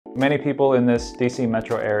Many people in this DC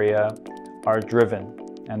metro area are driven,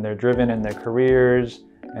 and they're driven in their careers,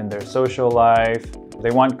 in their social life.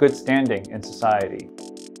 They want good standing in society.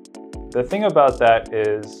 The thing about that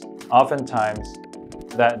is, oftentimes,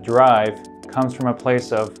 that drive comes from a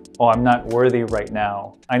place of, oh, I'm not worthy right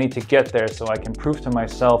now. I need to get there so I can prove to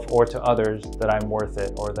myself or to others that I'm worth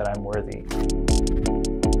it or that I'm worthy.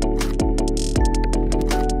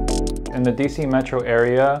 In the DC metro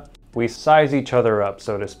area, we size each other up,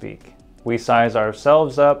 so to speak. We size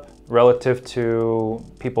ourselves up relative to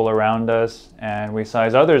people around us, and we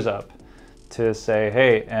size others up to say,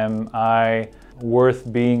 hey, am I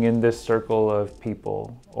worth being in this circle of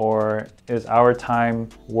people? Or is our time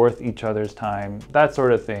worth each other's time? That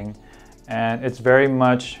sort of thing. And it's very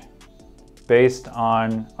much based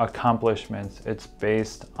on accomplishments. It's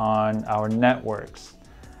based on our networks.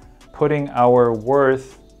 Putting our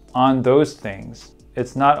worth on those things,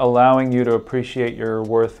 it's not allowing you to appreciate your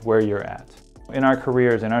worth where you're at. In our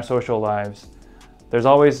careers, in our social lives, there's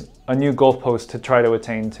always a new goalpost to try to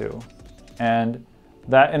attain to. And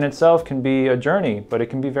that in itself can be a journey, but it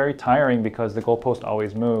can be very tiring because the goalpost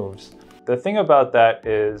always moves. The thing about that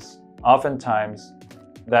is, oftentimes,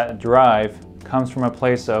 that drive comes from a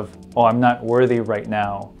place of, oh, I'm not worthy right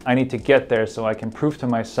now. I need to get there so I can prove to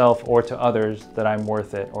myself or to others that I'm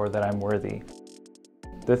worth it or that I'm worthy.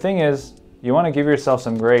 The thing is, you want to give yourself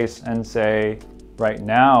some grace and say, right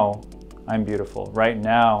now, I'm beautiful. Right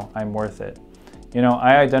now, I'm worth it. You know,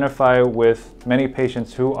 I identify with many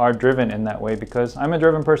patients who are driven in that way because I'm a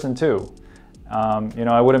driven person too. You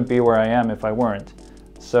know, I wouldn't be where I am if I weren't.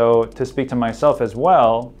 So to speak to myself as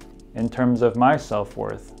well in terms of my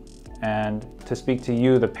self-worth, and to speak to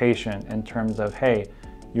you, the patient, in terms of, hey,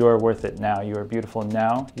 you are worth it now. You are beautiful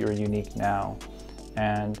now. You are unique now.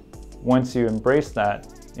 And once you embrace that,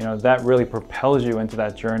 you know, that really propels you into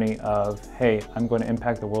that journey of, hey, I'm going to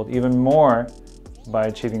impact the world even more by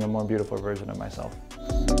achieving a more beautiful version of myself.